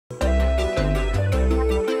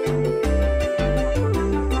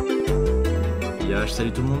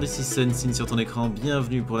Salut tout le monde, ici Sunsigne sur ton écran,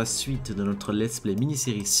 bienvenue pour la suite de notre let's play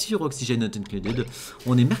mini-série sur Oxygène Not Included.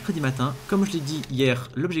 On est mercredi matin, comme je l'ai dit hier,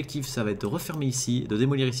 l'objectif ça va être de refermer ici, de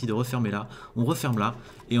démolir ici, de refermer là, on referme là,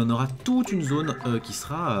 et on aura toute une zone qui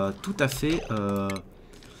sera tout à fait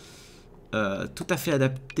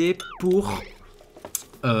adaptée pour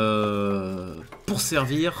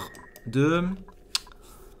servir de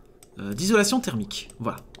d'isolation thermique,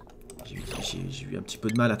 voilà. J'ai eu un petit peu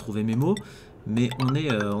de mal à trouver mes mots, mais on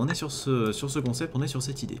est sur ce concept, on est sur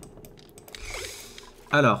cette idée.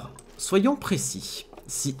 Alors, soyons précis.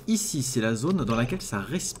 Si ici c'est la zone dans laquelle ça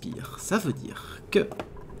respire, ça veut dire que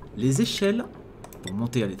les échelles, pour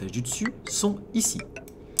monter à l'étage du dessus, sont ici.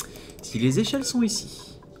 Si les échelles sont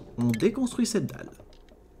ici, on déconstruit cette dalle.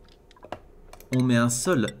 On met un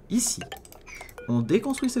sol ici. On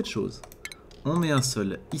déconstruit cette chose. On met un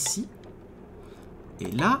sol ici.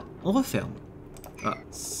 Et là, on referme. Ah,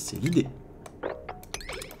 c'est l'idée.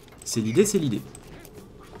 C'est l'idée, c'est l'idée.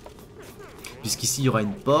 Puisqu'ici, il y aura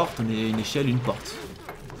une porte, une échelle, une porte.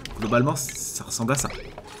 Globalement, ça ressemble à ça.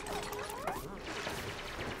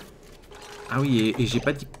 Ah oui, et j'ai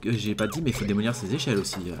pas dit, mais il faut démolir ces échelles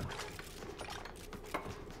aussi.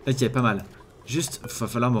 Ok, pas mal. Juste, il va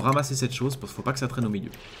falloir me ramasser cette chose, parce qu'il faut pas que ça traîne au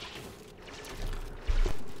milieu.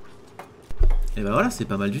 Et ben voilà, c'est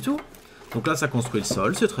pas mal du tout. Donc là, ça construit le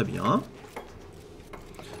sol, c'est très bien.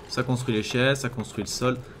 Ça construit l'échelle, ça construit le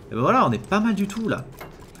sol. Et ben voilà, on est pas mal du tout là.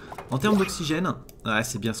 En termes d'oxygène, ouais,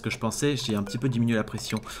 c'est bien ce que je pensais, j'ai un petit peu diminué la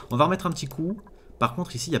pression. On va remettre un petit coup. Par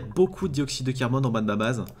contre, ici, il y a beaucoup de dioxyde de carbone en bas de ma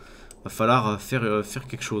base. Va falloir faire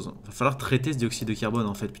quelque chose. Va falloir traiter ce dioxyde de carbone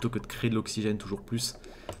en fait, plutôt que de créer de l'oxygène toujours plus.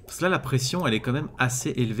 Parce que là, la pression, elle est quand même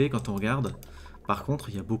assez élevée quand on regarde. Par contre,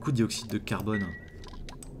 il y a beaucoup de dioxyde de carbone.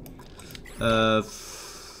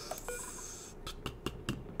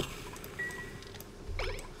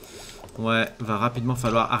 Ouais, va rapidement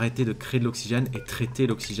falloir arrêter de créer de l'oxygène et traiter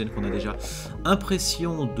l'oxygène qu'on a déjà.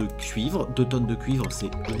 Impression de cuivre, 2 tonnes de cuivre,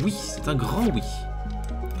 c'est oui, c'est un grand oui.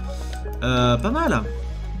 Pas mal.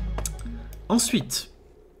 Ensuite,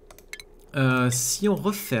 si on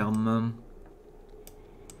referme,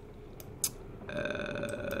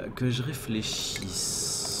 que je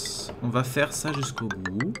réfléchisse, on va faire ça jusqu'au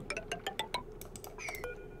bout.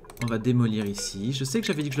 On va démolir ici. Je sais que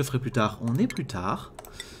j'avais dit que je le ferais plus tard. On est plus tard.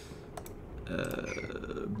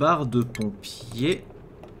 Barre de pompier.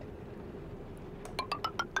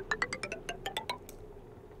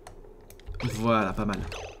 Voilà, pas mal.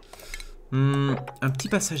 Un petit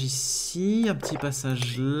passage ici, un petit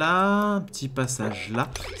passage là, un petit passage là.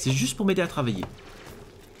 C'est juste pour m'aider à travailler.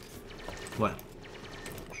 Voilà.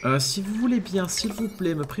 Si vous voulez bien, s'il vous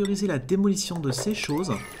plaît, me prioriser la démolition de ces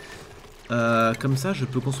choses. Comme ça, je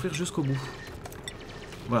peux construire jusqu'au bout.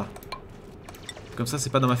 Voilà. Comme ça, c'est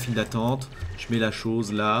pas dans ma file d'attente. Je mets la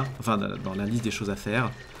chose là. Enfin, dans la liste des choses à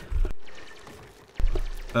faire.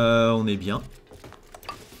 On est bien.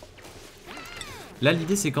 Là,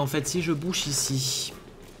 l'idée, c'est qu'en fait, si je bouche ici...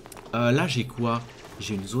 là, j'ai quoi?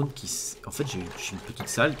 J'ai une zone qui... En fait, j'ai une petite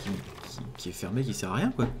salle qui est fermée, qui sert à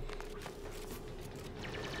rien, quoi.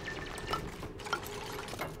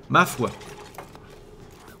 Ma foi.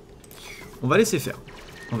 On va laisser faire.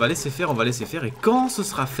 On va laisser faire, on va laisser faire. Et quand ce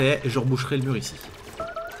sera fait, je reboucherai le mur ici.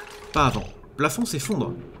 Pas avant. Le plafond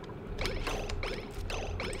s'effondre.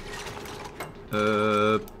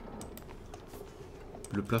 Le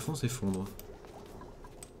plafond s'effondre.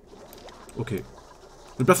 Ok.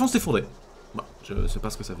 Le plafond s'est effondré. Bon, je sais pas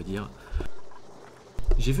ce que ça veut dire.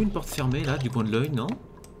 J'ai vu une porte fermée là, du coin de l'œil, non?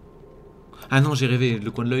 Ah non, j'ai rêvé.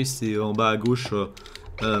 Le coin de l'œil, c'est en bas à gauche,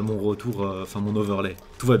 mon retour, enfin mon overlay.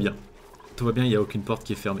 Tout va bien. Tout va bien, il n'y a aucune porte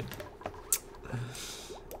qui est fermée.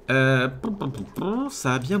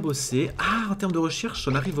 Ça a bien bossé. Ah, en termes de recherche,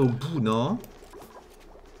 on arrive au bout, non?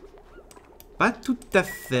 Pas tout à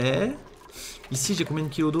fait. Ici, j'ai combien de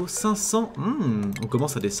kilos d'eau? 500. On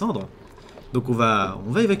commence à descendre. Donc, on va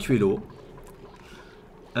évacuer l'eau.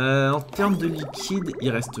 En termes de liquide, il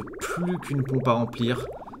reste plus qu'une pompe à remplir.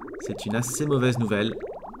 C'est une assez mauvaise nouvelle.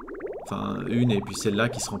 Enfin, une et puis celle-là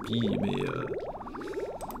qui se remplit, mais...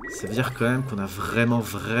 ça veut dire quand même qu'on a vraiment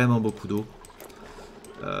beaucoup d'eau.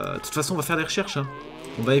 De toute façon, on va faire des recherches. Hein.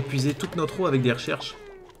 On va épuiser toute notre eau avec des recherches.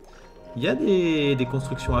 Il y a des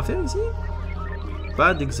constructions à faire ici?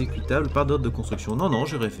 Pas d'exécutable, pas d'ordre de construction. Non,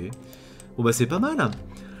 j'ai rêvé. Bon bah c'est pas mal.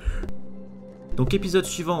 Donc épisode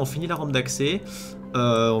suivant, on finit la rampe d'accès.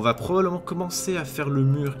 On va probablement commencer à faire le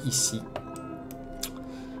mur ici.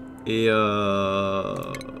 Et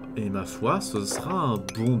ma foi, ce sera un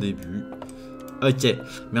bon début. Ok,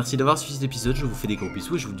 merci d'avoir suivi cet épisode, je vous fais des gros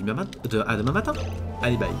bisous et je vous dis à demain matin.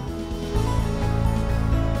 Allez, bye.